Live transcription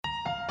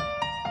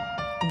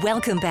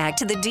Welcome back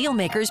to the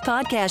Dealmakers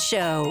Podcast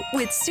Show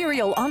with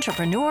serial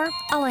entrepreneur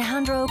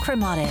Alejandro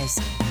Cremades,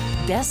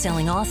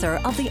 best-selling author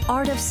of The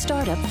Art of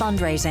Startup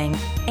Fundraising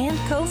and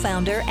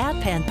co-founder at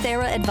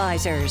Panthera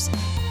Advisors.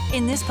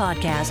 In this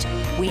podcast,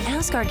 we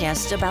ask our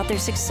guests about their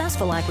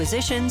successful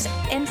acquisitions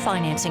and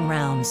financing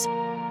rounds.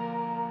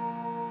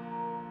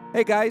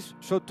 Hey guys,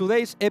 so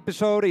today's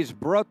episode is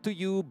brought to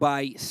you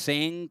by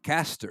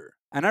Zencastr.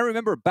 And I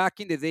remember back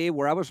in the day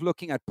where I was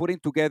looking at putting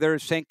together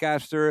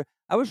Zencastr,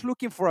 I was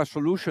looking for a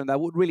solution that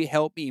would really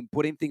help me in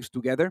putting things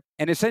together.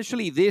 And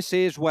essentially, this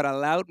is what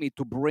allowed me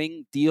to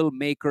bring deal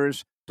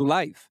makers to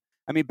life.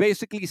 I mean,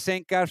 basically,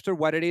 Zencastr,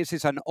 what it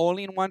is an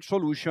all-in-one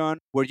solution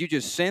where you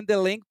just send the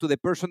link to the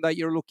person that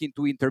you're looking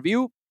to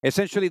interview.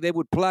 Essentially, they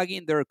would plug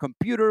in their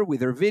computer with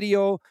their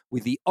video,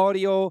 with the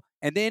audio,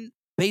 and then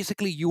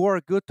basically you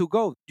are good to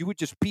go. You would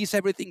just piece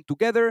everything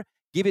together,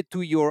 give it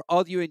to your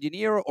audio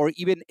engineer, or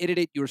even edit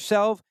it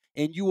yourself,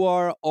 and you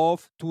are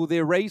off to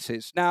the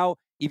races. Now,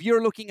 if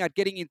you're looking at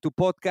getting into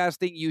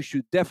podcasting, you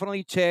should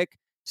definitely check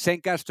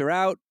Zencastr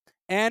out.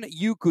 And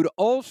you could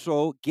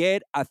also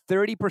get a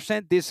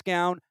 30%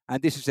 discount,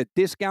 and this is a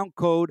discount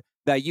code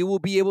that you will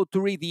be able to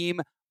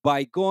redeem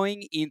by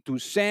going into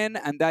Zen,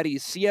 and that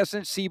is C as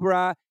in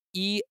Zebra,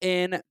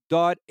 EN.AI/deal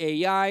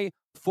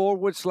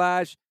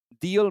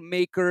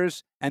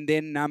makers and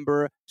then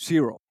number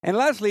 0. And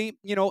lastly,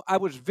 I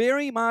was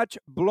very much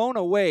blown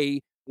away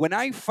when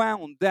I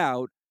found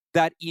out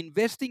that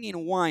investing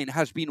in wine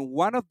has been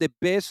one of the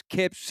best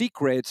kept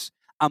secrets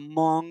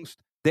amongst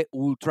the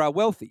ultra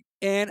wealthy.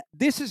 And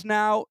this is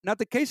now not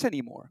the case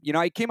anymore.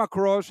 I came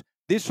across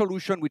this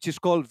solution, which is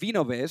called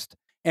Vinovest,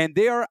 and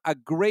they are a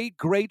great,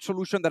 great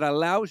solution that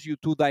allows you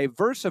to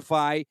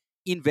diversify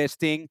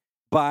investing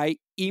by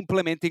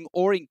implementing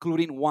or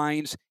including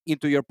wines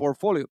into your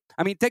portfolio.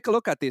 I mean, take a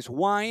look at this.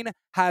 Wine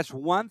has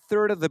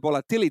 1/3 of the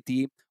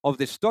volatility of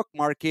the stock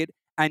market,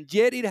 and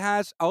yet it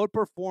has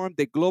outperformed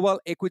the global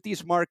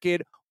equities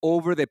market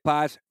over the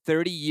past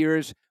 30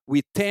 years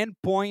with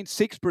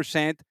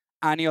 10.6%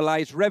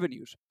 annualized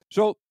revenues.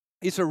 So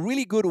it's a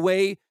really good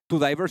way to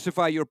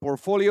diversify your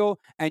portfolio,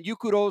 and you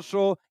could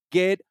also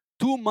get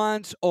 2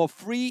 months of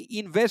free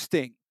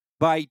investing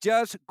by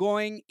just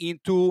going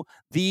into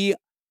the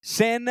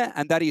Zen,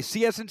 and that is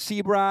C as in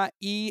Zebra,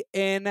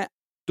 EN.AI/deal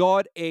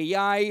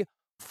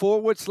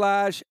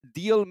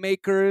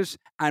makers.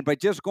 And by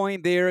just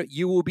going there,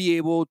 you will be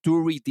able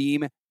to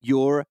redeem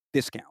your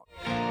discount.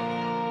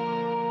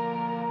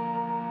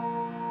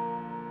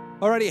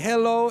 Alrighty,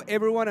 hello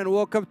everyone, and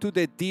welcome to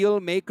the Deal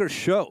Maker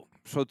Show.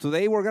 So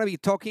today we're going to be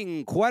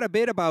talking quite a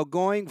bit about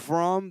going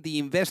from the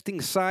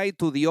investing side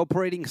to the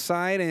operating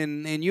side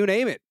and you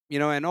name it,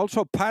 and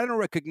also pattern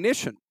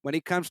recognition when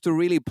it comes to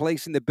really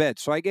placing the bet.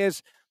 So I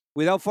guess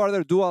without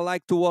further ado, I'd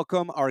like to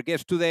welcome our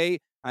guest today,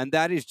 and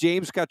that is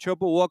James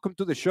Cachopo. Welcome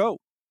to the show.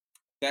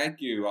 Thank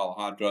you,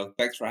 Alejandro.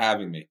 Thanks for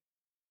having me.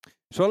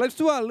 So let's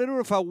do a little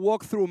of a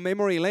walk through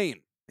memory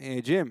lane,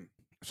 Jim.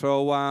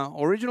 So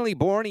originally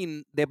born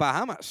in the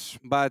Bahamas,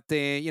 but,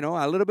 a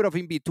little bit of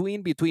in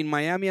between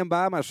Miami and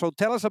Bahamas. So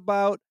tell us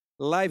about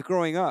life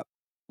growing up.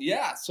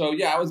 Yeah,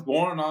 I was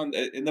born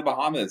in the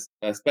Bahamas.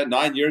 I spent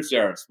 9 years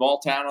there. Small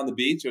town on the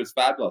beach. It was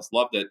fabulous.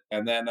 Loved it.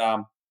 And then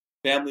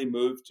family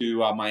moved to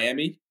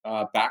Miami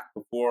back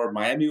before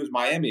Miami was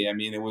Miami. I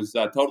mean, it was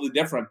totally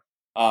different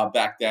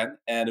back then,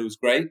 and it was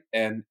great.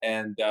 And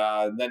then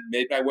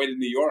made my way to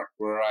New York,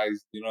 where I,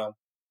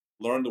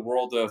 learned the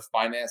world of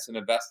finance and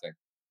investing.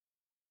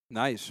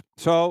 Nice.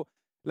 So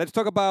let's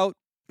talk about,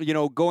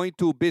 going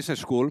to business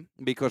school,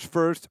 because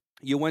first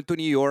you went to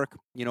New York,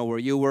 where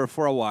you were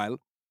for a while.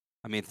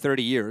 I mean,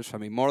 30 years. I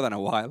mean, more than a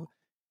while.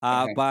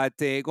 But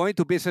going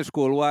to business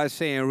school was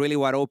really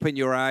what opened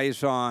your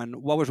eyes on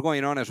what was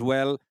going on as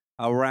well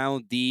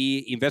around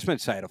the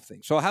investment side of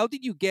things. So how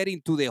did you get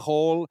into the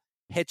whole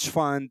hedge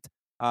fund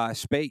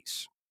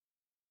space?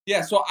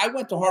 Yeah, so I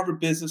went to Harvard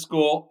Business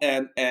School,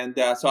 and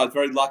so I was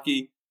very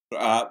lucky,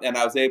 and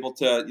I was able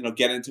to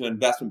get into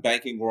investment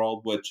banking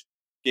world, which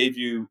gave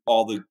you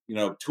all the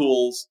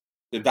tools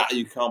to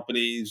value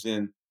companies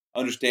and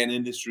understand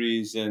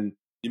industries, and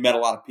you met a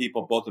lot of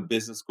people both in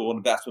business school and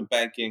investment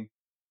banking.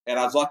 And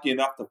I was lucky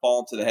enough to fall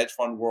into the hedge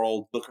fund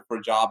world, looking for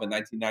a job in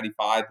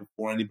 1995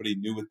 before anybody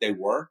knew what they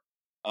were.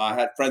 I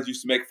had friends who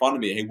used to make fun of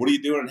me. Hey, what are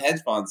you doing in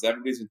hedge funds?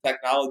 Everybody's in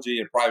technology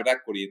and private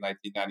equity in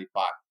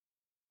 1995.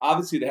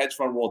 Obviously, the hedge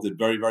fund world did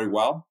very, very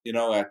well.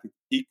 At the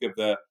peak of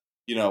the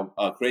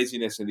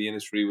craziness in the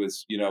industry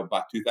was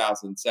about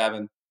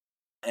 2007,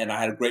 and I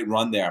had a great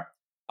run there.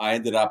 I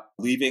ended up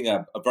leaving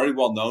a very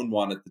well known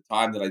one at the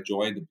time that I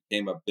joined. It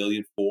became $1.4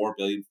 billion, $1.5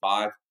 billion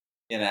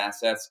in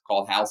assets,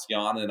 called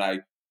Halcyon, and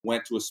I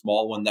went to a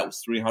small one that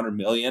was $300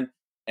 million,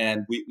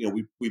 and we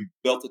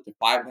built it to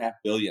 $5.5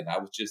 billion. I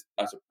was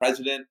a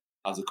president.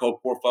 I was a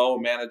co-portfolio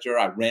manager.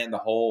 I ran the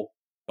whole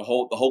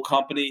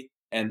company,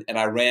 and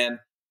I ran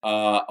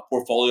a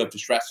portfolio of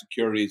distressed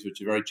securities, which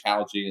is a very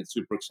challenging and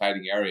super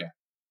exciting area.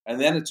 And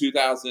then in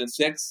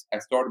 2006, I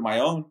started my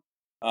own,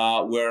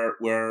 where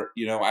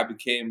I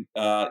became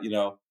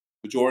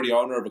majority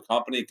owner of a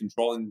company,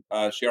 controlling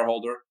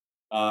shareholder,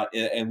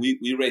 and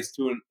we raised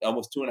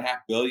almost 2.5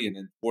 billion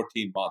in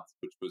 14 months,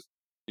 which was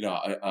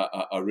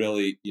a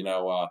really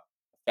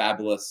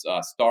fabulous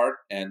start,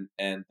 and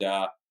it's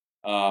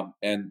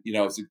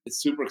a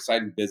super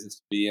exciting business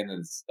to be in,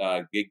 and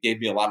it gave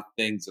me a lot of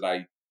things that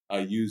I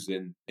use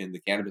in the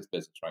cannabis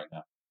business right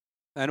now.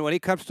 And when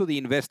it comes to the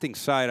investing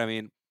side, I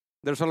mean,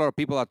 there's a lot of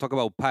people that talk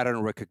about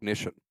pattern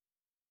recognition.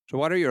 So,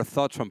 what are your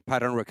thoughts on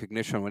pattern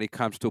recognition when it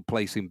comes to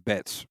placing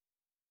bets?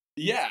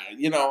 Yeah,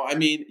 I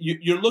mean,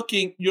 you're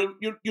looking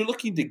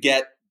to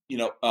get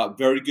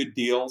very good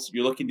deals.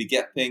 You're looking to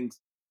get things,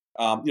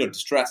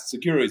 distressed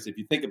securities. If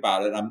you think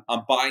about it,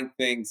 I'm buying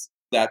things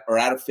that are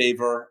out of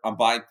favor. I'm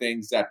buying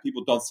things that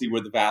people don't see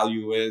where the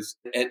value is,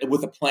 and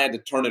with a plan to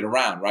turn it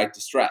around. Right,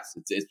 distress.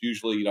 It's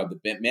usually the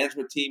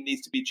management team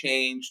needs to be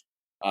changed,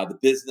 the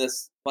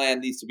business plan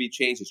needs to be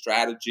changed, the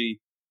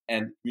strategy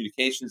and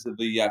communications of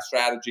the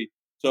strategy.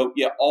 So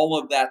yeah, all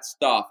of that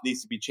stuff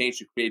needs to be changed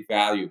to create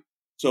value.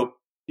 So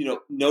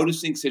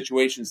noticing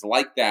situations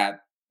like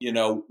that,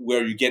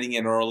 where you're getting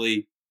in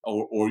early,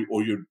 or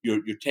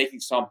you're taking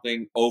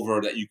something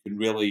over that you can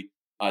really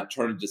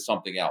turn into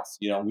something else.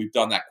 We've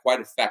done that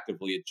quite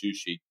effectively at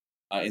Jushi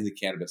in the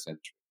cannabis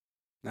industry.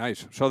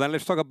 Nice. So then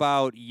let's talk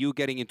about you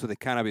getting into the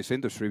cannabis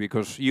industry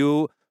because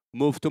you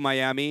moved to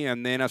Miami,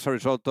 and then as a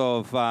result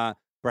of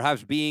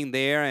perhaps being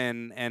there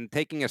and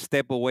taking a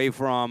step away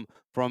from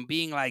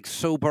being like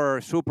super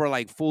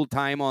like full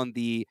time on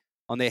the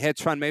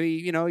hedge fund, maybe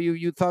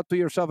you thought to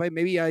yourself, hey,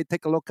 maybe I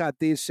take a look at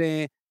this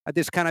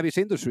cannabis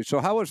industry. So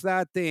how was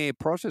that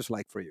process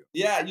like for you?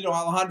 Yeah,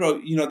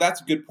 Alejandro,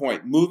 that's a good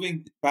point.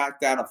 Moving back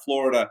down to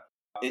Florida,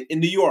 in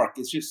New York,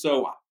 it's just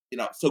so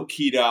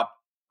keyed up.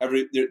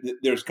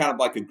 There's kind of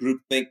like a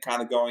group think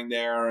kind of going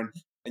there, and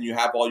you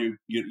have all your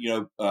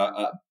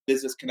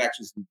business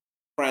connections and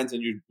friends,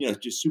 and you're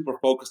just super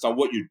focused on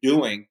what you're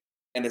doing,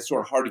 and it's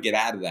sort of hard to get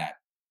out of that.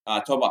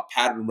 Talking about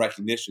pattern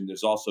recognition,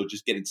 there's also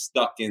just getting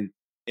stuck in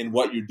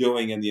what you're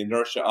doing and the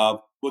inertia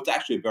of what's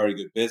actually a very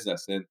good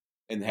business in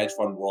the hedge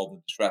fund world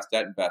and distressed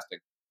debt investing.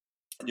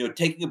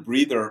 Taking a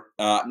breather.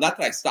 Not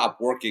that I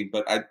stopped working,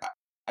 but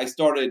I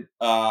started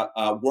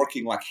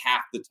working like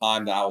half the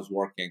time that I was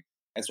working,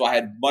 and so I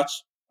had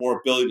much more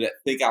ability to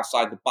think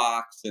outside the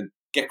box and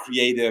get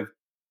creative.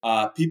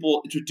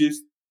 People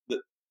introduced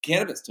the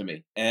cannabis to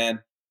me, and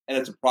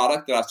it's a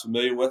product that I was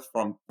familiar with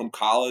from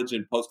college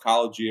and post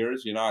college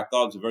years. I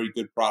thought it was a very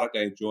good product.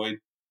 I enjoyed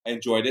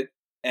it,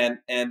 and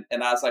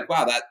I was like,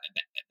 wow, that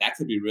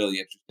could be really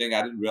interesting.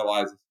 I didn't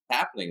realize this was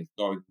happening. It's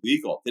going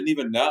legal. Didn't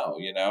even know.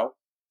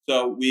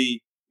 So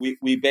we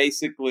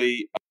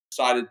basically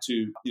decided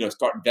to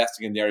start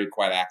investing in the area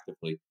quite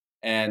actively,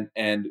 and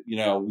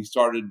we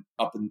started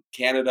up in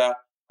Canada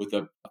with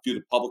a few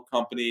of the public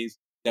companies,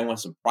 then with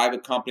some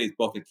private companies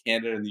both in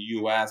Canada and the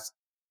U.S.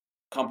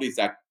 Companies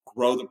that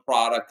grow the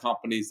product,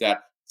 companies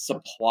that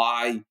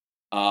supply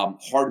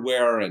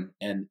hardware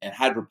and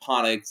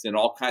hydroponics and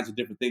all kinds of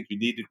different things you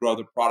need to grow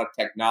the product.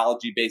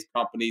 Technology based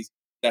companies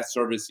that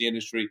service the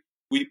industry.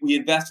 We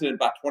invested in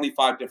about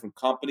 25 different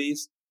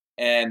companies,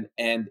 and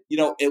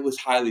it was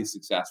highly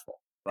successful,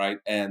 right?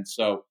 And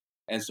so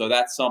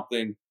that's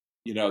something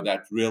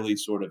that really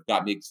sort of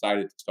got me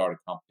excited to start a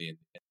company.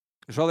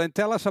 So then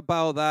tell us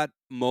about that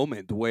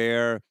moment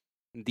where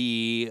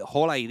the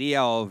whole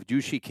idea of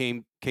Jushi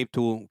came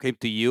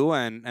to you,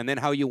 and then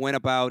how you went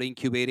about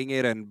incubating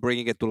it and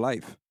bringing it to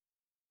life.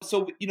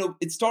 So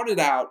it started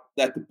out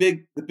that the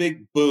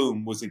big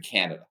boom was in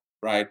Canada,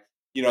 right?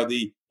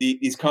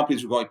 These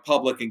companies were going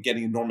public and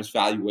getting enormous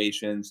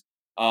valuations,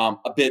 a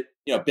bit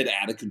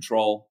out of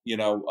control,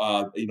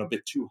 a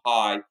bit too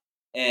high,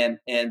 and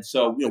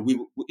so we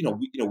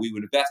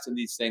would invest in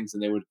these things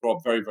and they would grow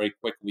up very very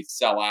quick. We'd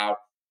sell out,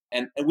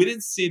 and we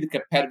didn't see the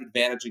competitive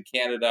advantage in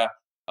Canada.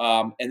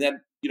 And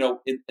then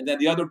and then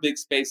the other big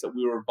space that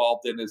we were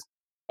involved in is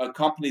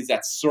companies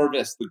that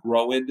service the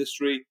grow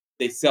industry.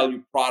 They sell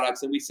you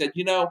products, and we said,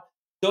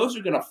 those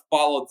are going to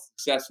follow the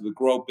success of the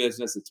grow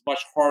business. It's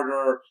much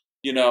harder,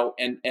 and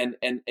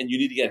you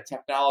need to get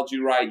technology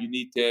right. You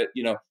need to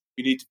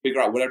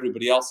figure out what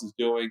everybody else is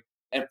doing.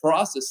 And for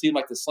us, it seemed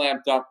like the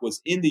slam dunk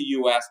was in the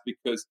U.S.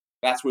 because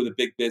that's where the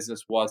big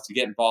business was to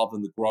get involved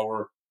in the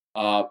grower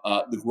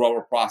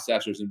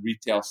processors and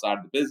retail side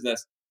of the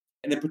business,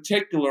 and in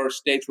particular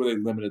states where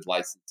they limited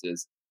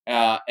licenses.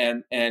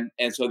 And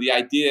so the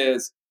idea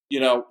is,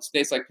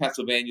 states like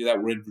Pennsylvania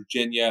that were in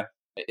Virginia,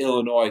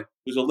 Illinois,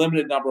 there's a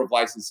limited number of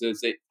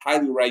licenses. They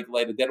highly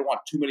regulated. They don't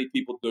want too many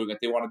people doing it.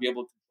 They want to be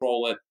able to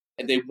control it,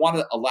 and they want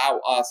to allow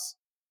us,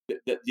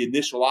 the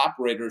initial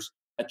operators,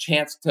 a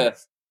chance to,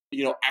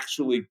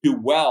 actually do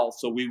well.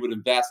 So we would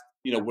invest,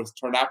 what's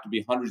turned out to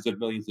be hundreds of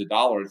millions of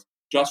dollars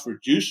just for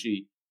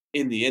Jushi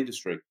in the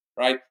industry,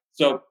 right?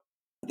 So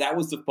that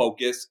was the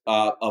focus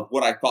of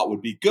what I thought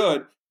would be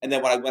good. And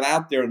then when I went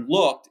out there and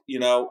looked,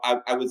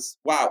 I was,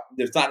 wow,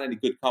 there's not any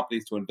good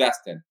companies to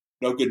invest in,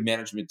 no good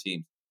management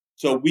teams.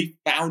 So we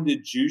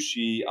founded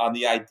Jushi on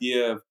the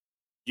idea of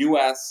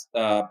U.S.,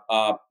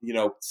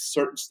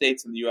 certain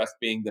states in the U.S.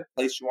 being the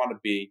place you want to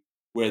be,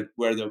 where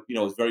the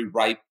is very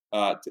ripe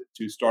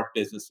to start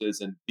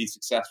businesses and be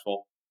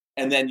successful.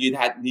 And then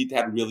need to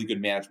have a really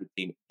good management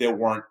team. There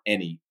weren't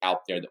any out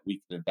there that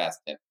we could invest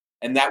in,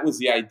 and that was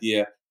the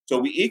idea. So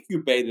we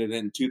incubated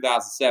in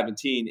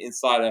 2017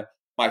 inside of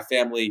my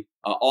family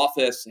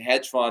office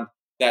hedge fund.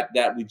 That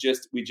we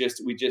just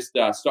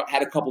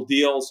had a couple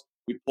deals.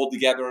 We pulled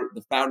together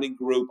the founding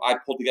group. I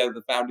pulled together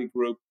the founding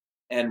group,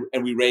 and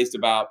we raised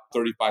about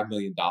 $35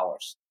 million.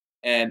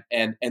 And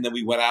then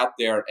we went out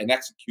there and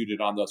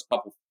executed on those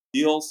couple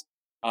deals.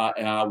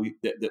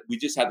 We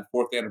just had the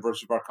fourth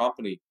anniversary of our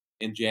company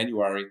in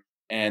January,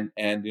 and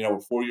we're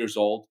 4 years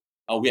old.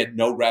 We had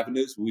no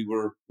revenues. We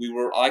were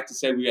I like to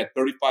say we had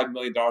 $35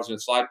 million in a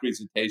slide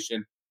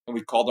presentation, and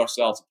we called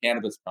ourselves a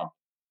cannabis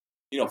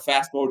company.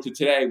 Fast forward to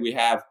today,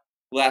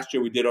 last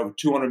year we did over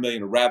 200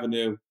 million of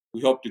revenue.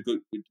 We hope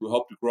to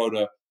grow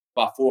to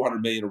about 400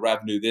 million of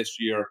revenue this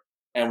year,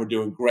 and we're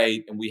doing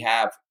great. And we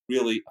have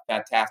really a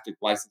fantastic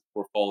license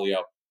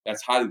portfolio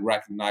that's highly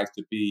recognized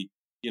to be,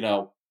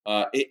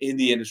 in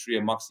the industry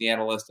amongst the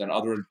analysts and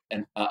other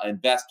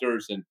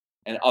investors and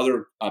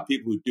other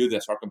people who do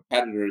this, our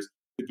competitors,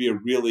 to be a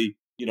really,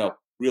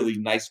 really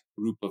nice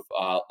group of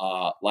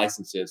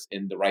licenses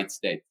in the right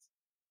states.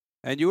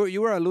 And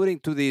you were alluding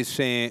to this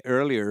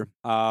earlier,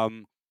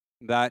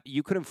 that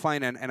you couldn't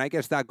find, and I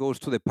guess that goes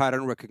to the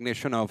pattern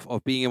recognition of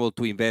being able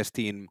to invest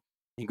in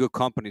good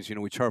companies,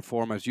 which are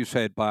formed, as you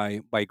said,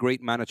 by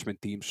great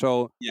management teams.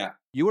 So yeah,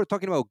 you were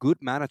talking about good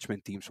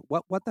management teams.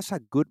 What does a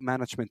good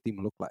management team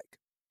look like?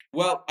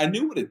 Well, I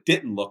knew what it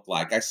didn't look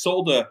like. I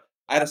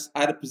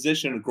had a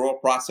position in a grower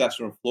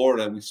processor in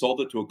Florida, and we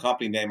sold it to a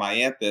company named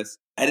Ianthus.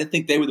 I didn't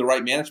think they were the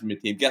right management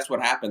team. Guess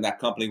what happened? That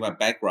company went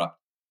bankrupt.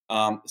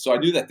 So I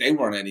knew that they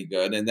weren't any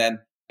good. And then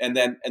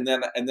there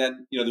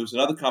was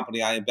another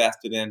company I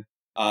invested in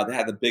that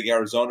had a big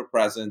Arizona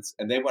presence,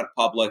 and they went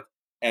public,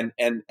 and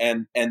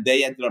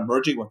they ended up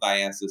merging with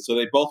Ianthus. So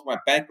they both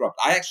went bankrupt.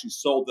 I actually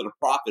sold at a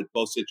profit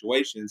both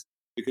situations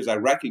because I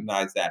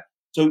recognized that.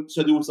 So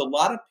there was a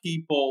lot of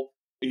people,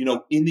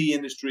 in the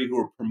industry who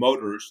are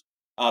promoters,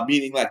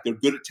 meaning like they're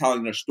good at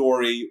telling their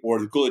story, or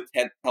they're good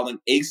at telling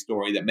a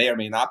story that may or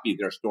may not be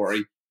their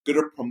story, good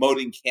at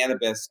promoting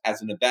cannabis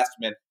as an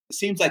investment. It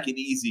seems like an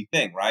easy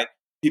thing, right?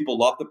 People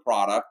love the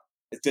product.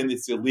 It's in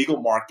this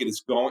illegal market.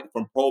 It's going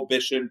from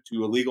prohibition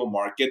to a legal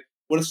market.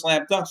 What a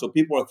slam dunk. So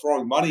people are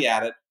throwing money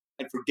at it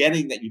and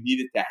forgetting that you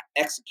needed to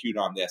execute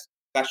on this.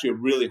 It's actually a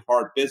really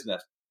hard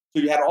business.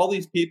 So you had all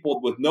these people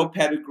with no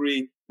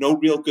pedigree, no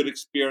real good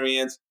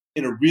experience,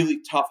 in a really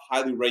tough,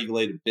 highly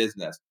regulated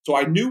business. So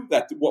I knew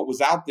that what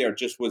was out there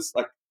just was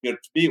like, to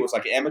me, it was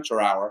like amateur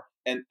hour.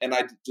 And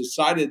I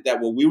decided that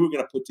what we were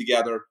going to put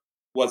together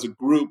was a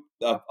group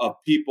of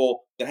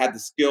people that had the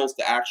skills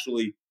to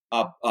actually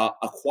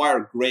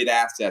acquire great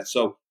assets.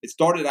 So it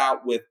started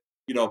out with,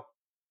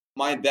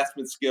 my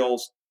investment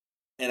skills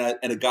and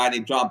a guy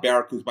named John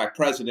Barrick, who's my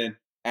president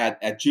at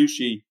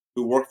Jushi,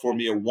 who worked for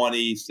me at One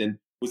East and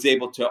was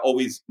able to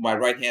always, my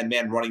right-hand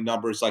man running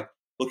numbers, like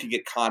looking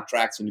at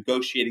contracts and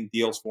negotiating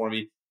deals for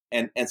me.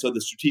 And so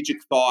the strategic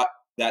thought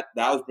that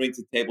I was bringing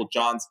to the table,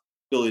 John's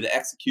ability to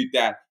execute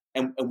that.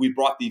 And we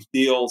brought these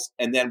deals,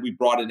 and then we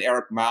brought in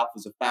Eric Malf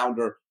as a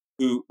founder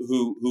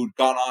who'd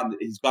gone on.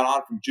 He's gone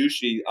on from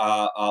Jushi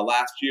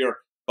last year,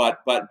 but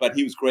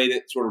he was great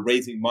at sort of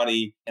raising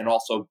money and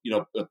also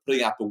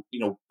putting out the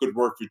good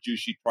word for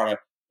Jushi, trying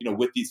to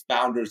with these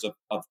founders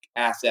of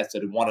assets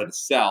that he wanted to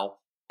sell.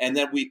 And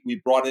then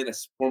we brought in a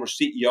former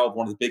CEO of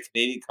one of the big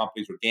Canadian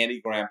companies,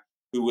 Organigram,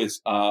 who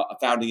was a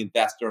founding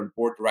investor and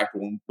board director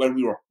when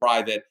we were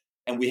private,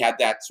 and we had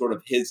that sort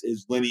of his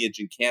lineage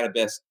in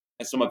cannabis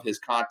and some of his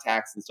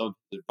contacts and some of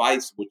his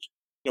advice, which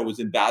was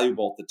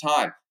invaluable at the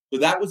time. So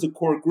that was a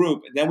core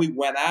group, and then we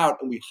went out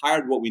and we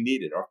hired what we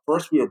needed.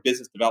 First, we were a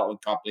business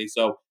development company,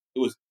 so it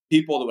was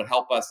people that would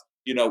help us,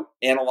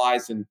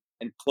 analyze and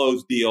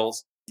close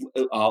deals.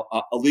 A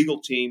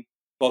legal team,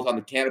 both on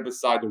the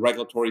cannabis side, the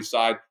regulatory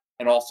side,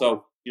 and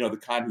also the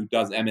kind who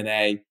does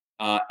M&A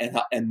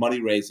and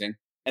money raising.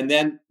 And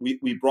then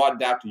we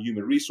broadened out to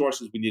human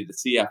resources. We needed a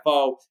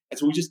CFO. And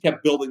so we just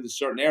kept building to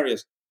certain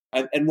areas.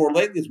 And more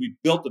lately, as we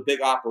built the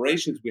big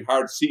operations, we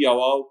hired a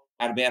COO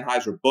out of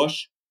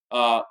Anheuser-Busch,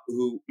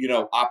 who,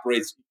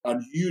 operates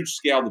on huge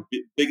scale,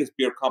 the biggest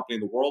beer company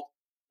in the world.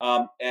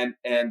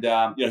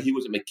 He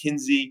was at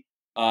McKinsey.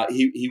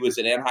 He was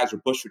at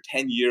Anheuser-Busch for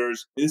 10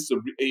 years.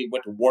 He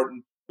went to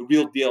Wharton, the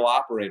real deal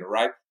operator,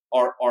 right?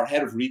 Our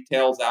head of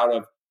retails out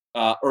of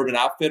Urban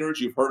Outfitters.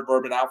 You've heard of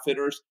Urban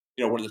Outfitters.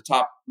 One of the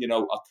top,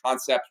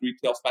 concepts,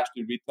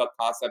 specialty retail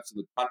concepts in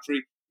the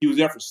country. He was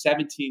there for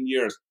 17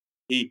 years.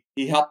 He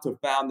helped to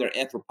found their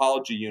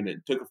anthropology unit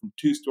and took it from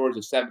 2 stores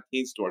to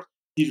 17 stores.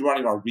 He's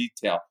running our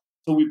retail.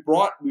 So we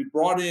brought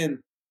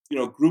in,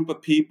 a group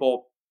of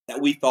people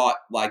that we thought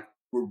like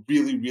were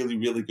really, really,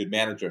 really good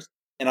managers.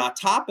 And on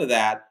top of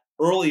that,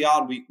 early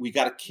on, we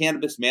got a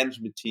cannabis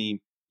management team,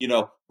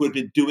 who had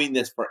been doing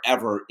this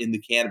forever in the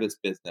cannabis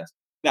business.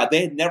 Now,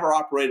 they had never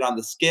operated on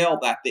the scale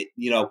that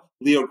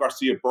Leo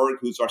Garcia Berg,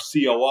 who's our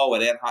COO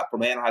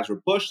from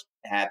Anheuser-Busch,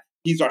 had.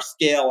 He's our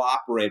scale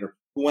operator.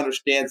 who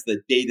understands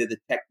the data, the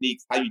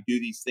techniques, how you do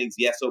these things,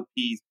 the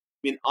SOPs,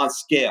 on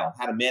scale,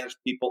 how to manage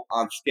people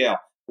on scale.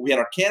 We had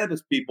our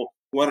cannabis people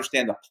who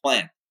understand the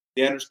plant.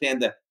 They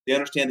understand the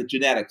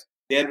genetics.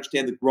 They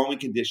understand the growing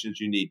conditions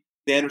you need.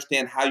 They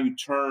understand how you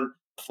turn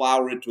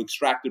flower into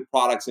extracted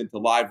products, into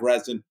live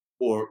resin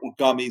or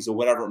gummies or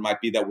whatever it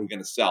might be that we're going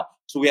to sell.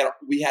 So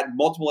we had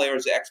multiple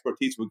areas of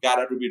expertise. We got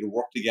everybody to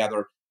work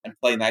together and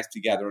play nice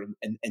together,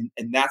 and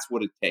that's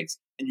what it takes.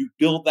 And you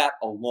build that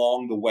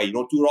along the way. You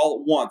don't do it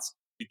all at once.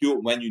 You do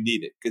it when you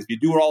need it. Because if you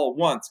do it all at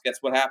once, guess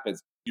what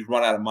happens? You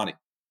run out of money.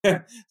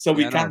 So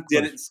we kind of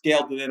did it and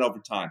scaled it in over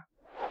time.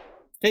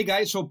 Hey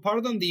guys, so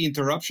pardon the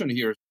interruption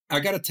here. I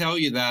got to tell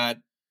you that,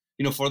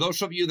 for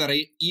those of you that are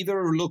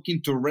either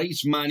looking to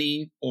raise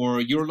money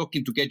or you're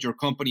looking to get your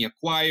company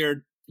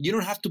acquired, you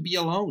don't have to be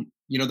alone.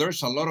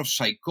 There's a lot of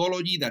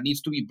psychology that needs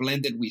to be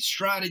blended with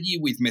strategy,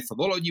 with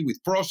methodology,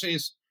 with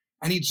process.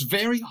 And it's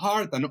very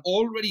hard. And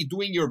already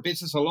doing your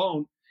business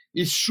alone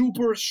is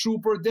super,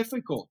 super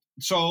difficult.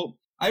 So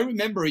I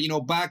remember,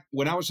 back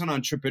when I was an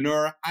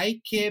entrepreneur,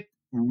 I kept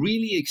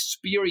really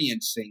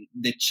experiencing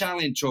the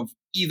challenge of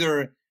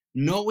either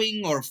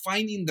knowing or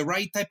finding the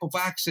right type of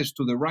access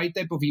to the right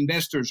type of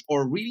investors,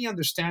 or really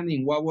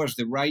understanding what was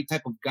the right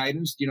type of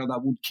guidance,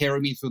 that would carry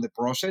me through the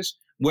process,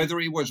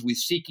 whether it was with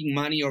seeking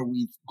money or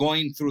with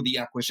going through the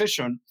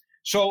acquisition.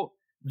 So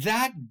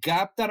that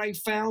gap that I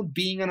found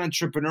being an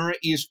entrepreneur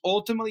is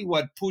ultimately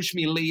what pushed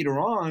me later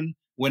on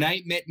when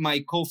I met my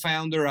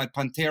co-founder at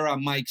Pantera,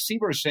 Mike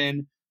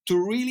Severson, to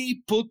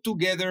really put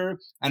together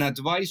an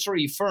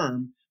advisory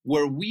firm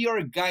where we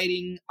are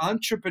guiding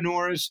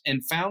entrepreneurs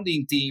and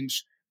founding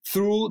teams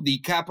through the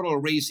capital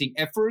raising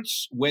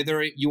efforts,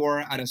 whether you are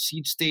at a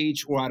seed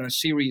stage or at a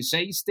Series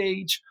A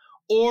stage,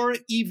 or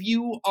if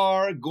you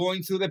are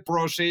going through the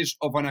process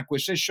of an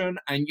acquisition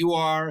and you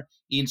are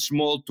in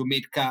small to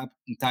mid cap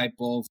type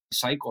of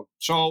cycle.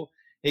 So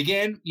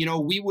again,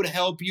 we would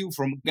help you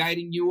from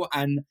guiding you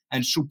and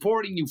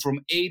supporting you from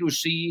A to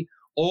C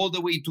all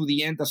the way to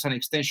the end as an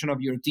extension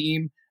of your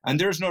team. And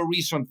there's no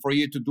reason for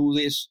you to do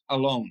this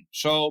alone.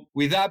 So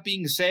with that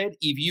being said,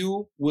 if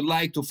you would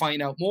like to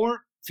find out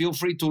more, feel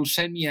free to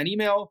send me an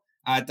email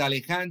at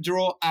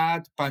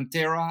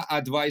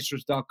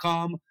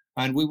alejandro@panteraadvisors.com,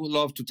 and we would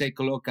love to take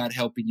a look at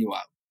helping you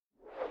out.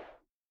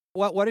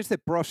 What is the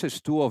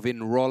process too of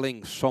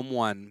enrolling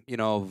someone,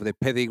 of the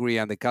pedigree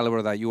and the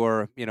caliber that you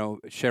are,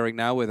 sharing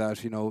now with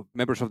us,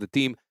 members of the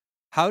team?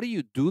 How do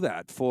you do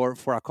that for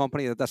a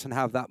company that doesn't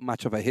have that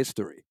much of a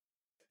history?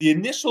 The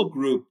initial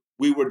group,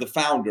 we were the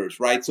founders,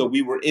 right? So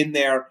we were in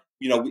there,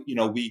 we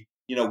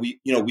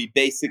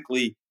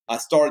basically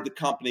started the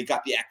company,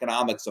 got the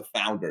economics of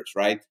founders,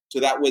 right?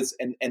 So that was,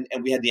 and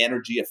we had the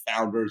energy of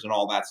founders and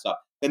all that stuff.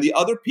 And the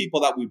other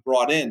people that we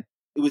brought in,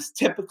 it was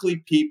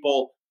typically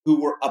people who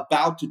were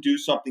about to do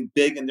something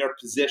big in their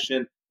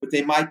position, but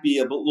they might be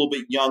a little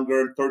bit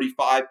younger,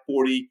 35,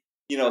 40,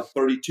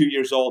 32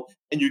 years old,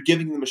 and you're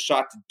giving them a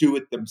shot to do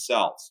it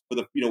themselves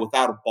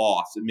without a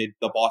boss, and maybe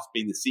the boss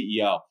being the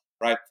CEO,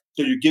 right?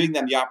 So you're giving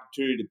them the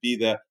opportunity to be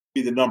the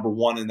number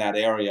one in that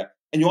area.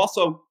 And you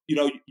also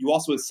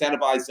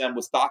incentivize them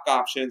with stock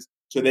options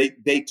so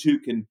they too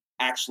can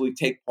actually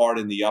take part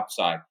in the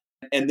upside.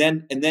 And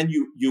then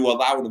you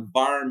allow an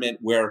environment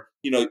where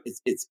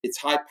it's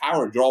high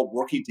powered. You're all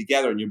working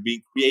together and you're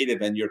being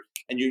creative and you're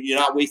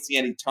not wasting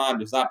any time.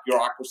 There's not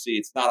bureaucracy.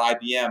 It's not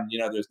IBM.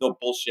 There's no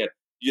bullshit.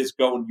 You just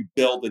go and you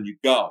build and you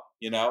go.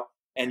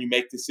 And you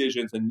make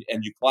decisions and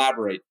you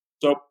collaborate.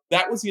 So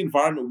that was the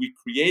environment we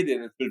created,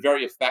 and it's been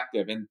very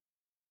effective. And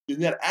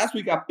then as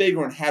we got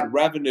bigger and had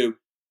revenue,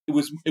 it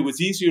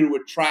was easier to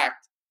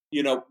attract.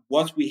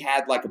 Once we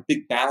had like a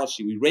big balance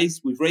sheet, we've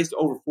raised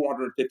over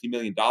 $450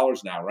 million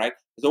now, right?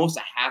 It's almost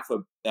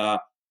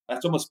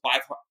that's almost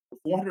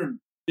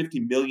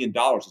 $450 million.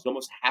 It's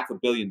almost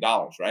 $500 million,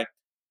 right?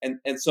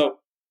 And so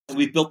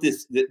we built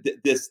this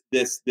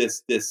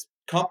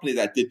company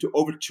that did to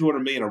over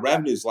 200 million of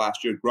revenues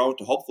last year, growing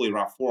to hopefully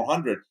around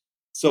 400.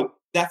 So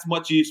that's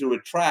much easier to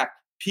attract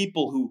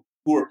people who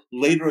are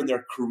later in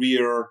their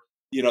career.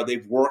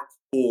 They've worked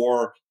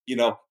for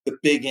the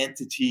big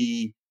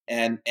entity.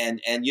 And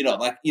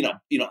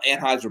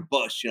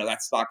Anheuser-Busch,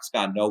 that stock's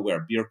gone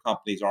nowhere. Beer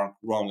companies aren't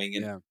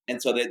growing.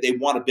 And so they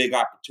want a big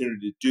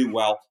opportunity to do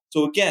well.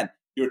 So again,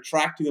 you're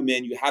attracting them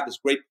in. You have this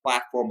great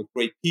platform with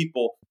great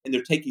people, and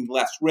they're taking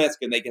less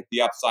risk, and they get the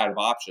upside of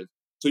options.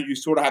 So you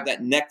sort of have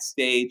that next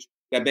stage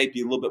that may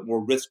be a little bit more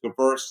risk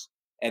averse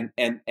and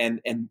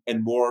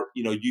more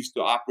used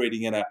to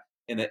operating in an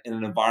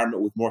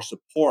environment with more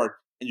support,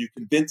 and you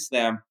convince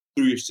them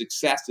through your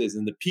successes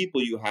and the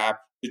people you have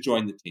to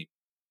join the team.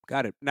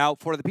 Got it. Now,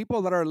 for the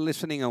people that are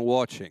listening and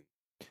watching,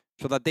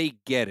 so that they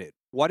get it,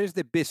 what is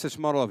the business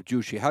model of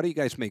Jushi? How do you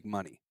guys make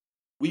money?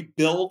 We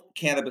build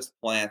cannabis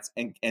plants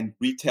and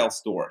retail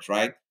stores,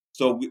 right?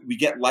 So we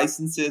get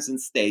licenses in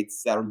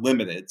states that are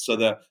limited. So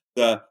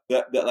in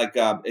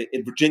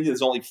Virginia,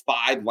 there's only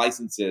 5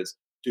 licenses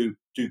to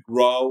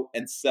grow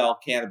and sell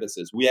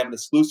cannabises. We have an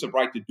exclusive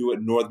right to do it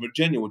in Northern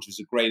Virginia, which is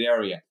a great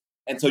area.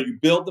 And so you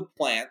build the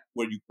plant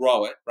where you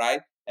grow it,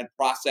 right? and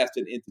process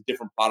it into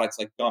different products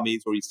like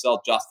gummies, or you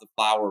sell just the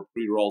flour or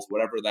pre-rolls,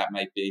 whatever that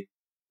might be.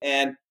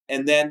 And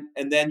then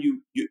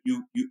you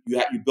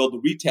build a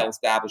retail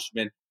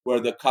establishment where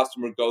the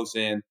customer goes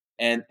in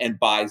and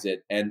buys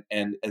it, and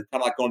kind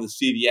of like going to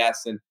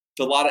CVS, and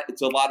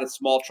it's a lot of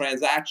small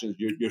transactions.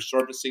 You're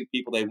servicing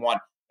people they want.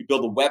 You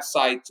build a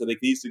website so they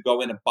can easily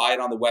go in and buy it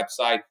on the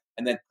website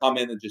and then come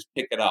in and just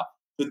pick it up.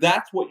 So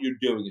that's what you're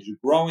doing, is you're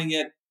growing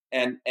it,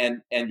 and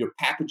you're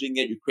packaging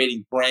it, you're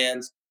creating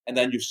brands, and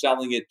then you're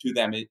selling it to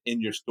them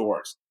in your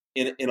stores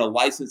in a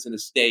license in a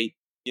state,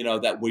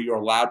 that where you're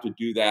allowed to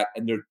do that,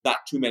 and there's not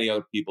too many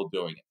other people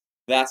doing it.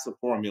 That's the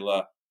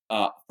formula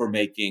for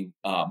making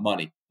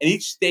money. And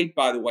each state,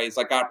 by the way, is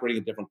like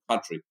operating a different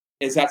country.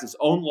 It has its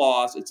own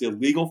laws. It's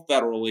illegal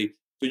federally,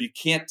 so you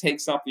can't take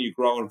something you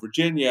grow in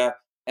Virginia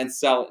and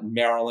sell it in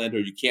Maryland, or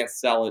you can't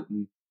sell it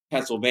in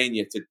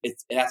Pennsylvania.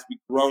 It has to be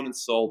grown and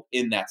sold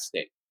in that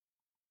state.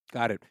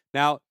 Got it.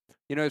 Now,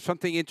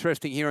 something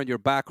interesting here on your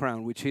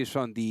background, which is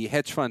on the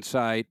hedge fund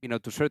side. To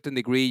a certain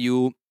degree,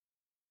 you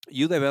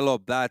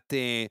develop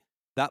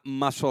that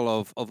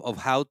muscle of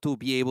how to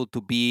be able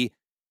to be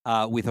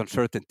with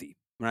uncertainty,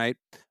 right?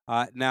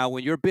 Now,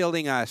 when you're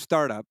building a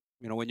startup,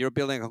 when you're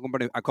building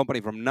a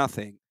company from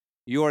nothing,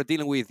 you are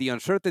dealing with the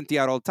uncertainty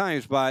at all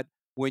times. But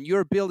when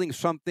you're building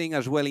something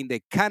as well in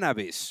the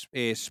cannabis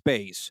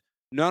space,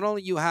 not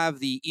only you have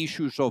the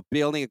issues of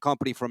building a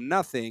company from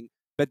nothing,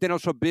 but then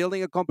also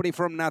building a company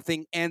from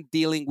nothing and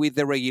dealing with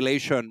the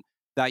regulation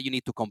that you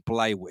need to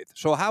comply with.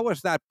 So how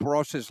was that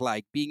process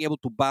like, being able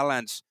to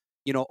balance,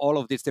 all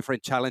of these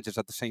different challenges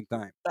at the same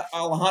time?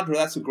 Alejandro,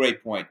 that's a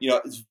great point.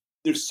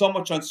 There's so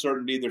much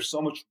uncertainty. There's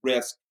so much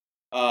risk.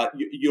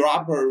 You're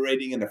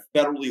operating in a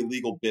federally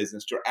legal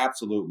business. You're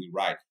absolutely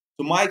right.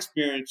 So my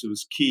experience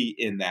was key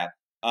in that.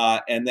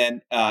 And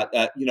then,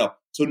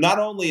 so not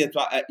only,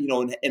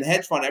 in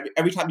hedge fund,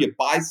 every time you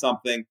buy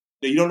something,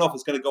 you don't know if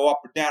it's going to go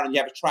up or down, and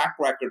you have a track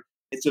record.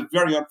 It's a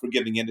very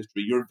unforgiving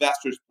industry. Your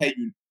investors pay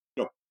you,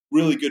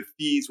 really good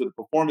fees with a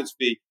performance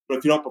fee, but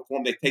if you don't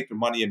perform, they take your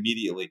money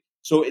immediately.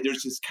 So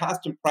there's this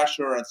constant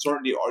pressure and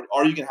uncertainty.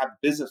 Are you going to have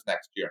business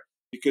next year?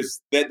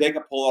 Because they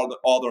can pull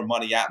all their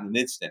money out in an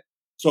instant.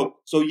 So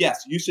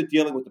yes, used to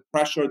dealing with the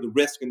pressure, the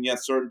risk, and the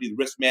uncertainty, the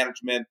risk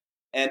management,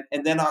 and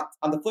then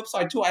on the flip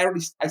side too,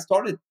 I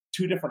started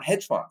 2 different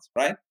hedge funds,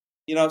 right?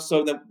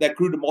 So that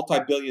grew to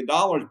multi-billion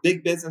dollars,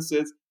 big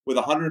businesses with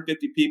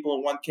 150 people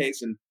in one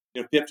case and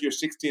 50 or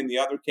 60 in the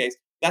other case.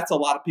 That's a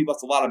lot of people.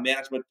 That's a lot of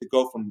management to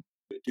go from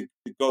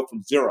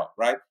zero,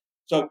 right?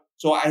 So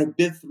I had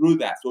been through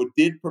that. So it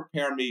did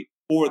prepare me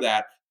for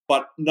that,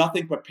 but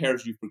nothing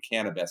prepares you for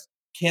cannabis.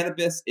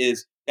 Cannabis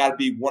is got to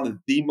be one of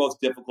the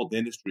most difficult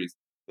industries.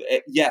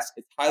 Yes,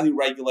 it's highly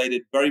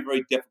regulated, very,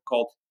 very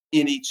difficult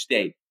in each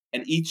state.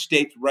 And each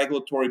state's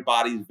regulatory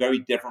body is very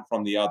different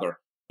from the other.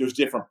 There's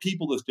different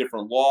people, there's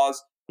different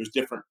laws, there's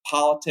different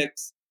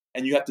politics,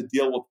 and you have to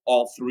deal with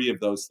all 3 of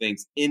those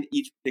things in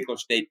each particular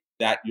state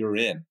that you're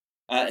in.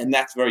 And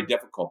that's very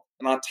difficult.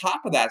 And on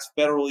top of that, it's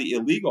federally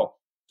illegal.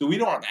 So we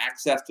don't have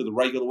access to the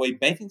regular way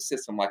banking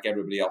system like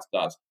everybody else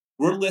does.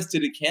 We're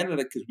listed in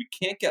Canada because we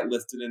can't get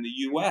listed in the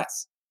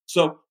U.S.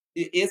 So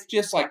it's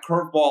just like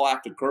curveball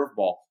after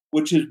curveball,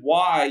 which is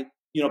why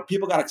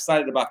people got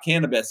excited about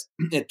cannabis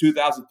in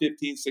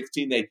 2015,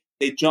 16.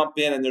 They jump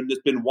in, and there's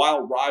just been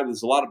wild ride.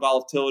 There's a lot of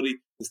volatility.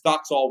 The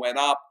stocks all went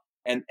up,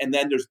 and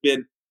then there's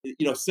been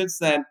since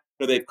then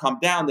they've come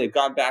down, they've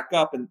gone back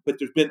up, but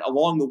there's been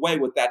along the way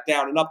with that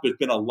down and up, there's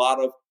been a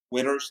lot of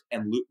winners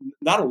and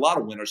not a lot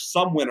of winners,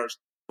 some winners,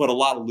 but a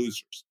lot of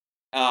losers.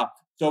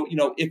 So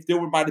if there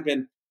might have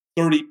been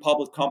 30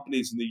 public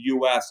companies in the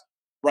U.S.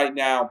 right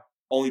now,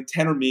 only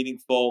 10 are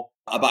meaningful.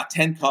 About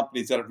 10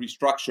 companies that have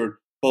restructured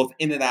both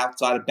in and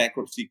outside of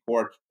bankruptcy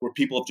court, where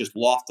people have just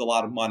lost a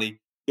lot of money.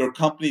 There are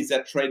companies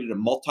that traded at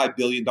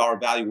multi-billion-dollar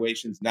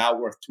valuations, now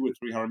worth $200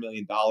 or $300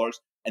 million,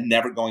 and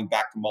never going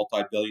back to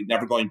multi-billion,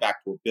 never going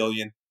back to $1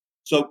 billion.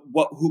 So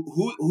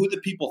who the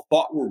people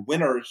thought were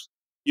winners,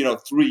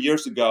 3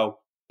 years ago,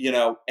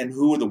 and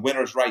who are the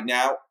winners right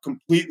now?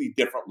 Completely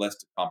different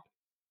list of companies.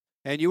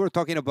 And you were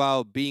talking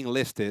about being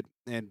listed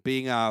and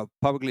being a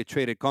publicly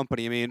traded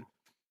company. I mean,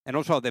 and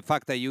also the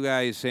fact that you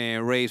guys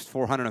raised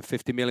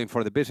 $450 million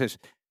for the business.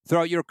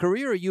 Throughout your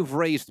career, you've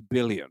raised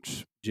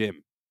billions,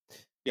 Jim.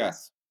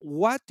 Yes.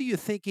 What do you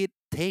think it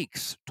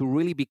takes to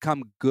really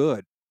become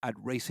good at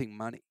raising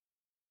money?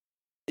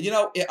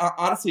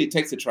 Honestly, it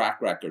takes a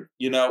track record.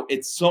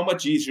 It's so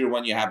much easier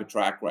when you have a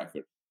track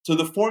record. So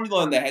the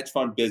formula in the hedge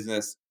fund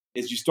business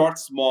is you start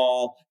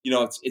small.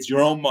 It's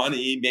your own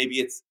money. Maybe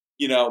it's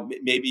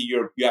maybe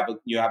you have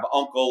an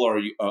uncle or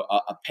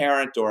a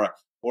parent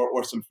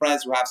or some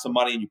friends who have some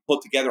money, and you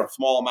put together a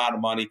small amount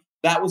of money.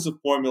 That was the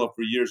formula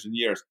for years and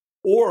years.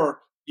 Or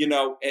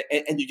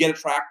and you get a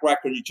track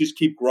record, you just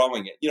keep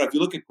growing it. If you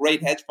look at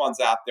great hedge funds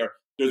out there,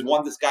 there's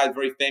one, this guy's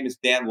very famous,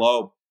 Dan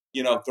Loeb,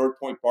 Third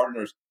Point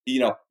Partners.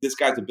 This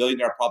guy's a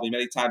billionaire probably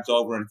many times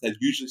over and has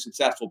hugely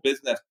successful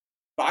business.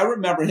 But I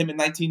remember him in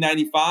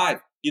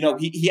 1995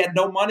 he had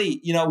no money.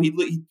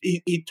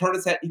 He turned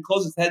his head, he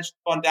closed his hedge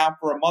fund down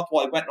for a month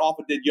while he went off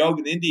and did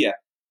yoga in India,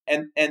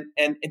 and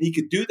he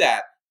could do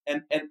that,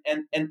 and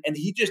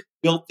he just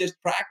built this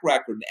track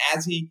record. And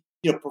as he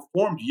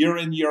performed year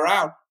in year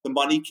out, the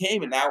money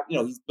came, and now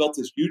he's built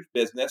this huge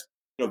business.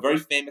 Very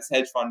famous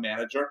hedge fund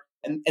manager,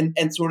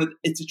 and sort of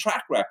it's a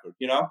track record.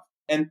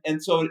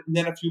 And so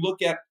then if you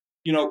look at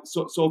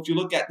so if you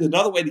look at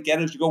another way to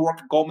get it is you go work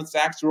at Goldman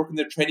Sachs, you work in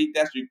their trading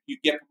desk, you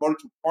get promoted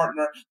to a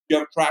partner, you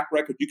have a track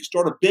record, you can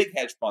start a big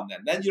hedge fund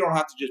then you don't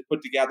have to just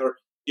put together,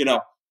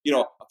 a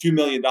few $1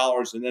 million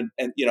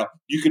and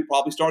you could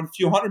probably start a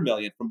few $100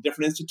 million from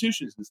different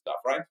institutions and stuff,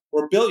 right?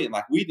 Or $1 billion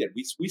like we did.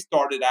 We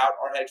started out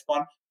our hedge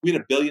fund, we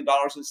had $1 billion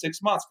in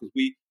 6 months because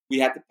we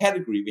had the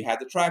pedigree, we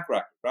had the track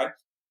record, right?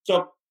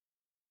 So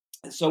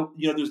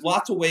there's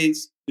lots of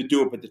ways to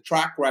do it, but the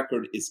track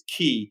record is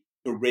key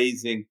to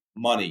raising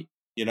money.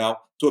 So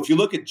if you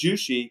look at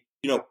Jushi,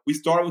 we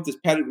started with this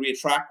pedigree, a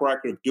track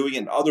record of doing it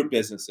in other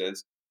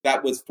businesses.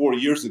 That was 4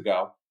 years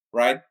ago,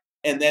 right?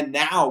 And then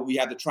now we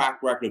have the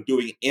track record of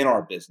doing it in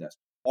our business.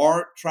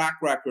 Our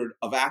track record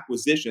of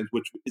acquisitions,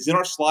 which is in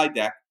our slide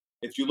deck.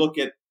 If you look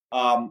at,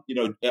 our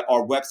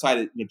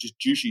website, just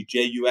Jushi,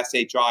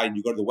 Jushi, and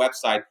you go to the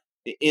website,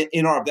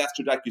 in our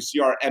investor deck, you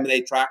see our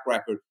M&A track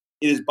record.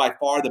 It is by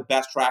far the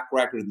best track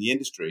record in the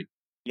industry.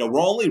 We're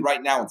only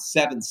right now in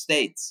 7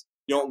 states.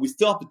 We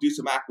still have to do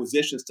some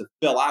acquisitions to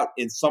fill out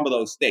in some of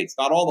those states.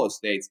 Not all those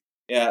states.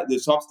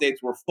 There's some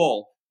states we're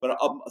full, but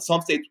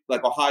some states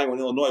like Ohio and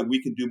Illinois,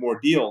 we can do more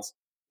deals.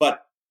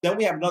 But then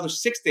we have another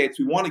 6 states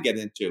we want to get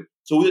into.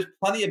 So there's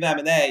plenty of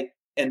M&A,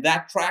 and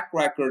that track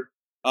record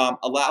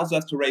allows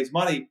us to raise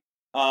money.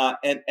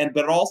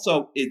 But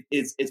also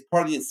it's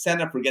part of the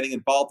incentive for getting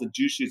involved in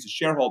Jushi as a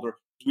shareholder.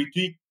 We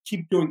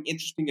keep doing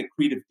interesting and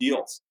creative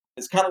deals.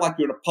 It's kind of like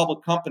you're in a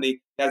public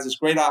company that has this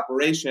great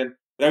operation,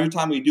 but every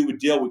time we do a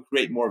deal, we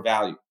create more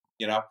value,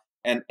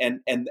 and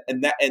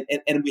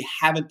we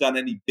haven't done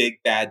any big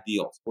bad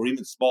deals or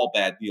even small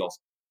bad deals.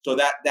 So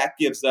that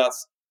gives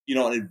us, an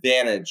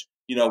advantage,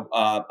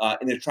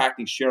 in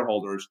attracting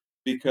shareholders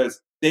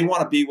because they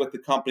want to be with the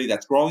company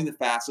that's growing the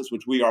fastest,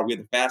 which we are. We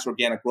have the fastest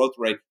organic growth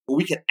rate, but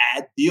we can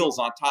add deals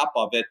on top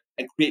of it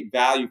and create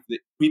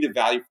creative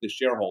value for the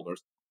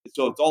shareholders.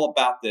 So it's all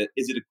about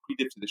is it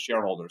accretive to the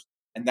shareholders?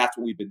 And that's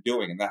what we've been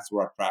doing, and that's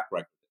where our track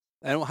record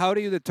is. And how do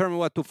you determine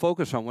what to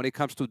focus on when it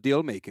comes to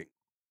deal making?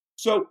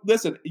 So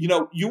listen, you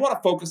want to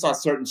focus on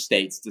certain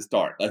states to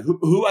start. Like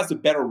who has a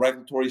better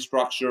regulatory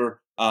structure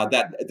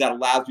that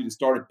allows you to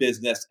start a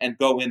business and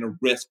go in and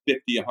risk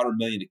 50, 100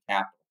 million in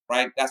capital,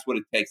 right? That's what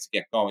it takes to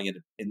get going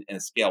in a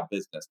scale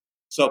business.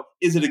 So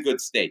is it a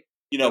good state?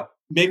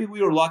 Maybe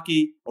we were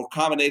lucky, or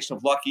combination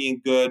of lucky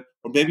and good,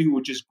 or maybe we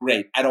were just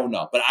great. I don't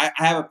know. But I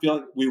have a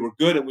feeling we were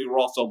good and we were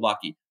also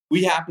lucky.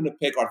 We happened to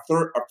pick our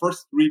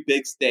first 3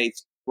 big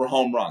states were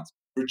home runs.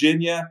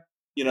 Virginia,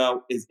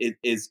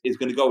 is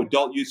going to go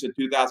adult use in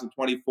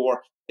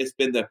 2024. It's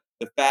been the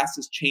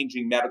fastest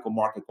changing medical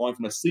market, going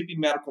from a sleeping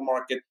medical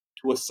market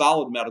to a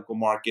solid medical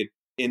market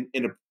in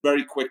a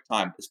very quick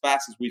time, as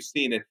fast as we've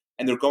seen it.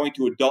 And they're going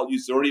to adult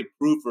use. They're already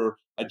approved for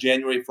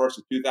January 1st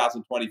of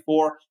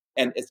 2024.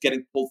 And it's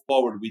getting pulled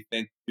forward, we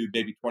think, to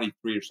maybe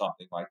 23 or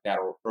something like that,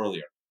 or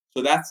earlier.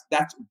 So that's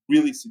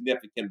really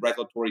significant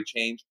regulatory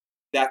change.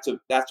 That's a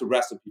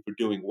recipe for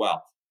doing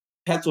well.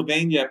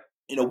 Pennsylvania,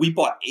 we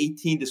bought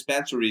 18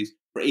 dispensaries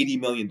for $80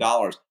 million.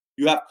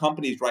 You have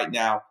companies right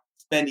now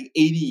spending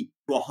 $80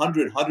 to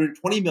 $100,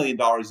 $120 million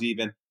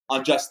even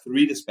on just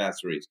 3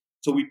 dispensaries.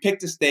 So we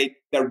picked a state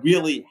that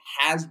really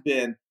has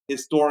been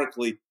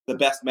historically the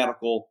best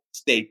medical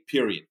state,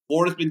 period.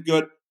 Florida's been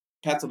good.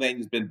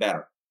 Pennsylvania's been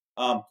better.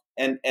 So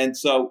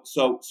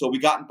we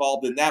got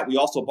involved in that. We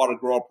also bought a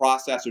grower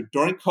processor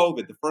during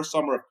COVID. The first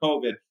summer of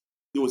COVID,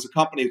 there was a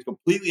company that was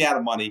completely out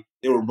of money.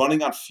 They were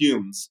running on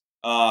fumes.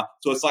 So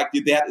it's like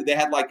they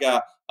had like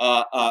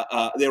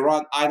they were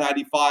on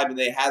I-95 and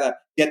they had to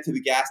get to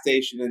the gas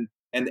station,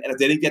 and if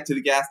they didn't get to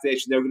the gas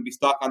station, they were going to be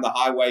stuck on the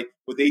highway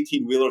with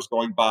 18-wheelers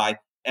going by,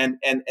 and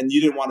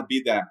you didn't want to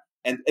be them.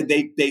 And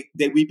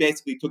we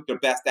basically took their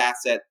best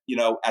asset,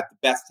 at the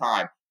best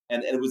time,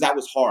 and that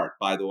was hard,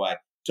 by the way.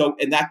 So,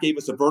 and that gave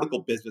us a vertical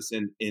business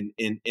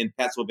in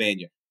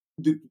Pennsylvania.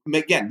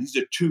 Again, these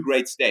are 2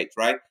 great states,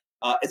 right?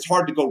 It's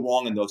hard to go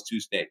wrong in those 2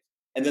 states.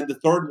 And then the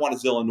third one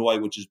is Illinois,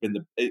 which has been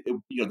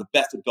the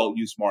best adult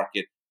use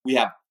market. We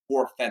have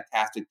 4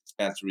 fantastic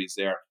dispensaries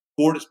there.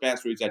 4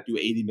 dispensaries that do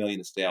 $80 million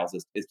in sales.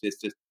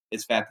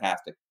 It's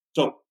fantastic.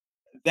 So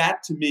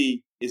that to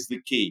me is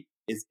the key.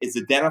 Is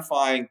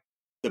identifying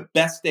the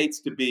best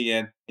states to be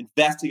in,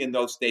 investing in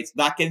those states,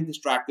 not getting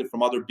distracted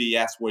from other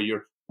BS where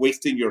you're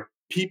wasting your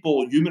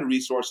people, human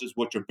resources,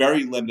 which are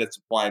very limited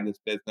supply in this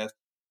business,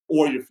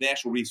 or your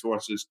financial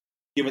resources,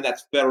 given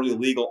that's federally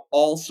illegal,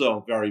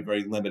 also very,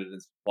 very limited in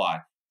supply.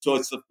 So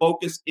it's the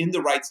focus in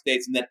the right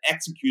states and then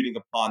executing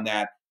upon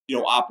that,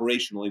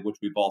 operationally, which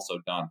we've also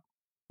done.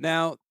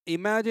 Now,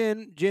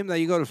 imagine, Jim, that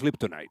you go to sleep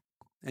tonight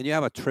and you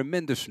have a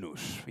tremendous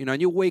news,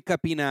 and you wake up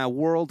in a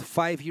world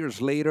 5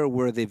 years later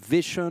where the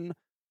vision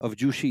of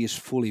Jushi is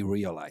fully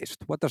realized?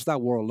 What does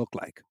that world look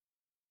like?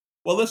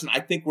 Well, listen, I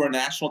think we're a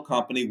national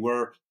company.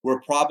 We're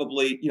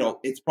probably,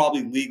 it's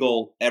probably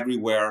legal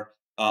everywhere,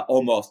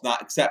 almost,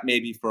 not except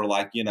maybe for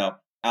like,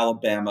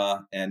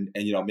 Alabama and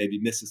maybe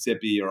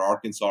Mississippi or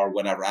Arkansas or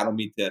whatever. I don't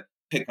mean to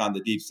pick on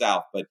the Deep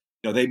South, but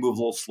they move a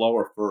little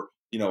slower for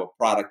a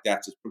product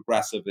that's as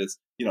progressive as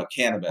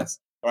cannabis,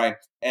 right?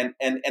 And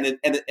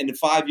in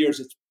 5 years,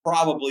 it's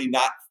probably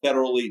not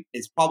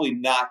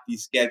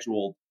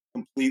descheduled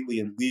completely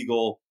and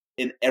legal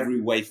in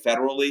every way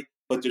federally.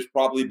 But there's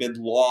probably been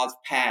laws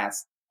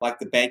passed, like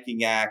the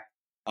Banking Act,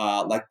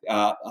 it's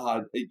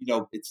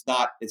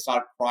not a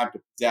crime to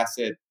possess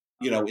it,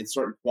 in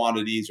certain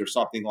quantities or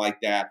something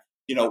like that,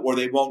 or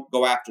they won't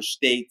go after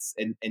states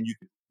and you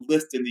could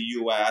list in the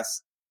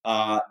U.S.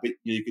 But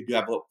you could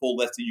have a full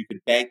list that you could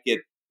bank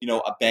it,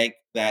 a bank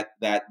that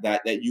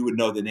you would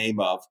know the name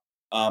of,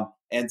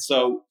 and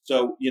so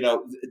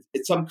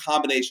it's some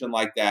combination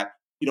like that.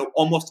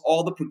 Almost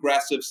all the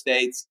progressive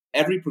states,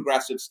 every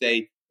progressive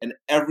state, and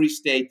every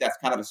state that's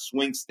kind of a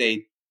swing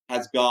state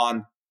has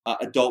gone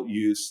adult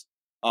use.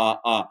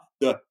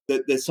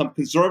 There's some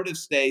conservative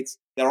states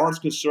that aren't as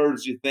conservative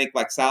as you think,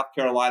 like South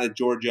Carolina,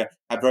 Georgia,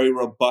 have very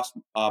robust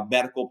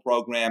medical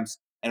programs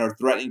and are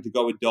threatening to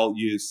go adult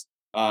use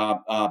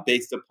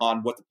based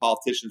upon what the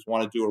politicians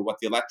want to do or what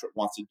the electorate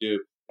wants to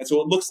do. And so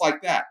it looks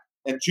like that.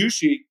 And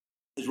Jushi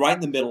is right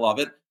in the middle of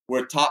it.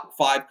 We're a top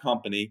 5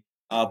 company.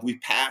 We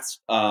passed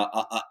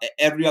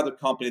every other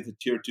company as a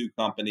tier 2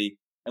 company.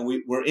 And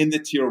we're in the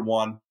tier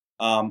 1,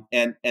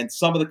 and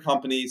some of the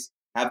companies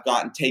have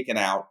gotten taken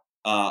out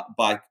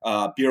by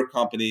beer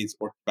companies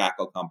or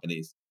tobacco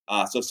companies.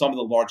 So some of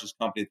the largest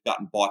companies have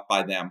gotten bought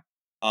by them.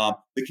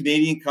 The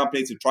Canadian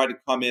companies have tried to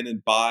come in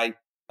and buy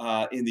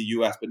in the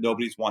U.S., but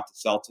nobody's want to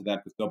sell to them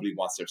because nobody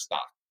wants their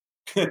stock,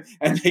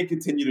 and they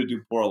continue to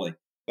do poorly.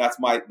 That's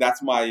my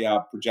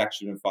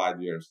projection in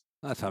 5 years.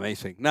 That's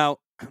amazing. Now,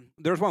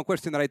 there's one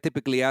question that I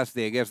typically ask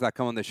the guests that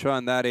come on the show,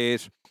 and that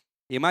is,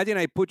 imagine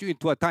I put you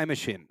into a time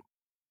machine,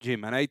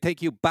 Jim, and I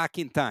take you back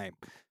in time,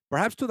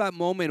 perhaps to that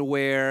moment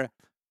where,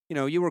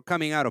 you were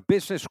coming out of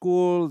business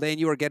school, then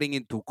you were getting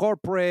into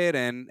corporate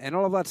and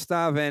all of that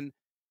stuff, and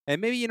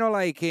maybe,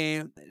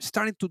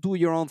 starting to do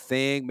your own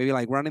thing, maybe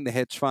like running the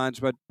hedge funds,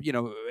 but,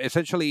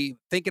 essentially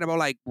thinking about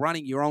like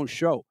running your own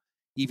show.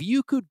 If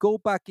you could go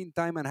back in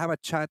time and have a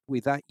chat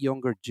with that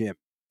younger Jim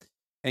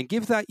and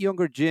give that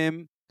younger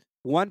Jim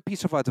one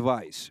piece of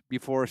advice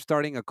before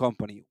starting a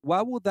company,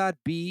 what would that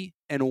be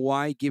and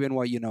why, given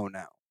what you know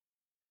now?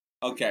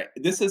 Okay,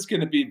 this is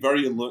going to be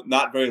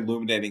not very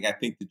illuminating, I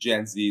think, to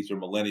Gen Zs or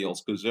millennials,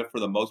 because they're for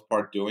the most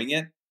part doing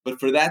it. But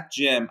for that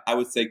Jim, I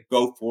would say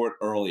go for it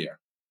earlier.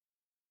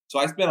 So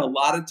I spent a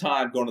lot of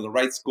time going to the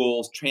right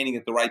schools, training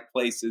at the right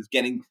places,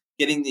 I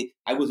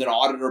was an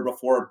auditor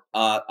before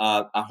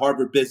a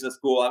Harvard Business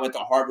School. I went to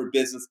Harvard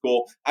Business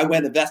School. I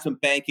went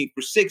investment banking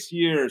for 6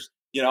 years.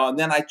 And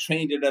then I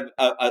trained at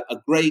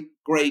a great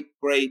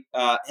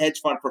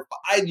hedge fund for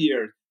 5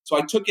 years. So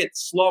I took it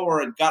slower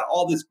and got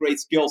all these great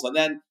skills, and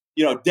then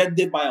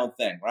did my own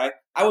thing. Right?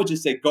 I would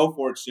just say go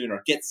for it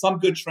sooner. Get some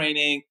good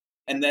training,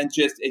 and then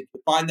just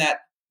find that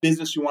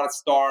business you want to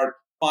start.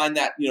 Find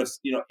that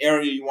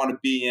area you want to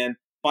be in.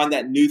 Find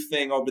that new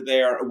thing over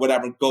there or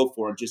whatever. Go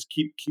for it. Just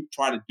keep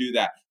trying to do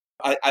that.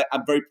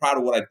 I'm very proud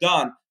of what I've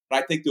done,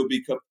 but I think there'll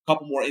be a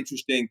couple more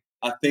interesting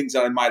things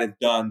that I might have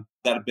done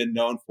that have been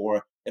known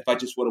for if I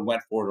just would have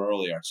went for it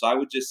earlier. So I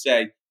would just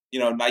say,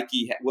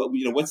 Nike.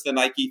 What's the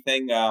Nike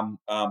thing?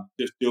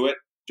 Just do it.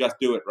 Just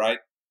do it. Right?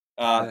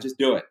 Just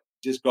do it.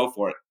 Just go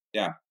for it.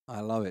 Yeah. I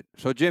love it.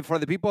 So, Jim, for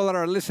the people that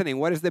are listening,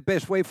 what is the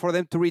best way for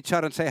them to reach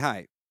out and say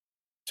hi?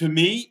 To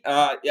me,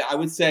 I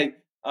would say,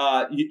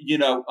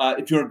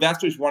 if you're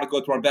investors, you want to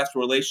go through our investor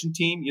relation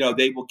team.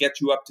 They will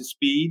get you up to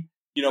speed.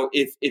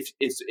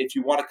 If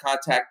you want to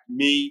contact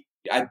me,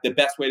 the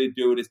best way to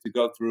do it is to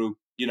go through,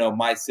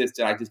 my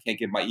assistant. I just can't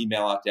give my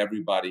email out to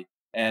everybody,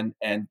 and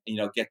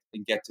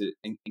get to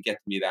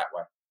me that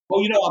way.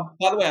 Well,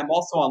 by the way, I'm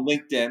also on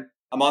LinkedIn.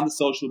 I'm on the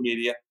social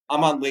media.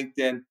 I'm on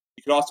LinkedIn.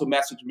 You can also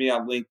message me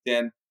on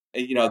LinkedIn.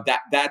 And,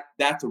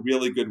 that's a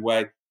really good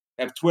way.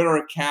 I have a Twitter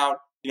account.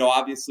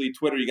 Obviously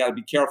Twitter, you got to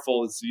be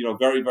careful. It's,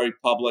 very, very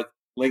public.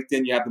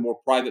 LinkedIn, you have the more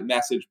private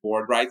message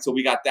board, right? So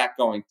we got that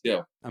going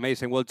too.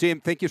 Amazing. Well,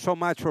 Jim, thank you so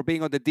much for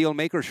being on the Deal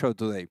Maker Show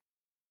today.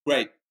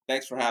 Great.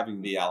 Thanks for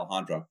having me,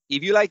 Alejandro.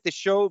 If you like the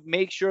show,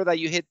 make sure that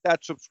you hit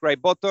that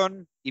subscribe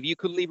button. If you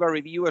could leave a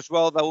review as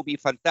well, that would be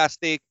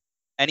fantastic.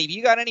 And if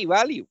you got any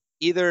value,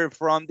 either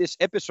from this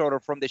episode or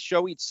from the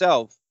show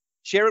itself,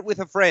 share it with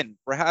a friend.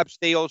 Perhaps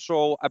they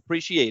also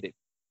appreciate it.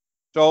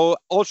 So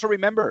also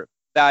remember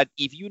that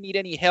if you need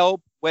any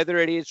help, whether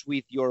it is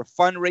with your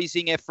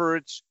fundraising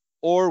efforts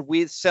or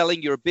with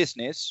selling your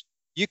business,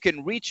 you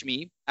can reach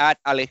me at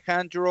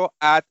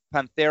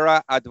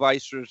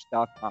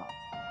alejandro@pantheraadvisors.com.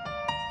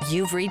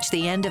 You've reached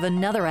the end of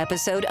another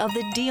episode of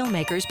the Deal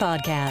Makers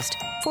Podcast.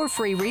 For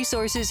free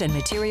resources and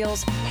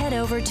materials, head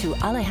over to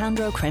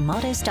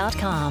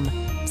alejandrocremades.com.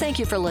 Thank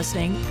you for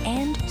listening,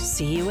 and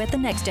see you at the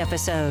next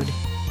episode.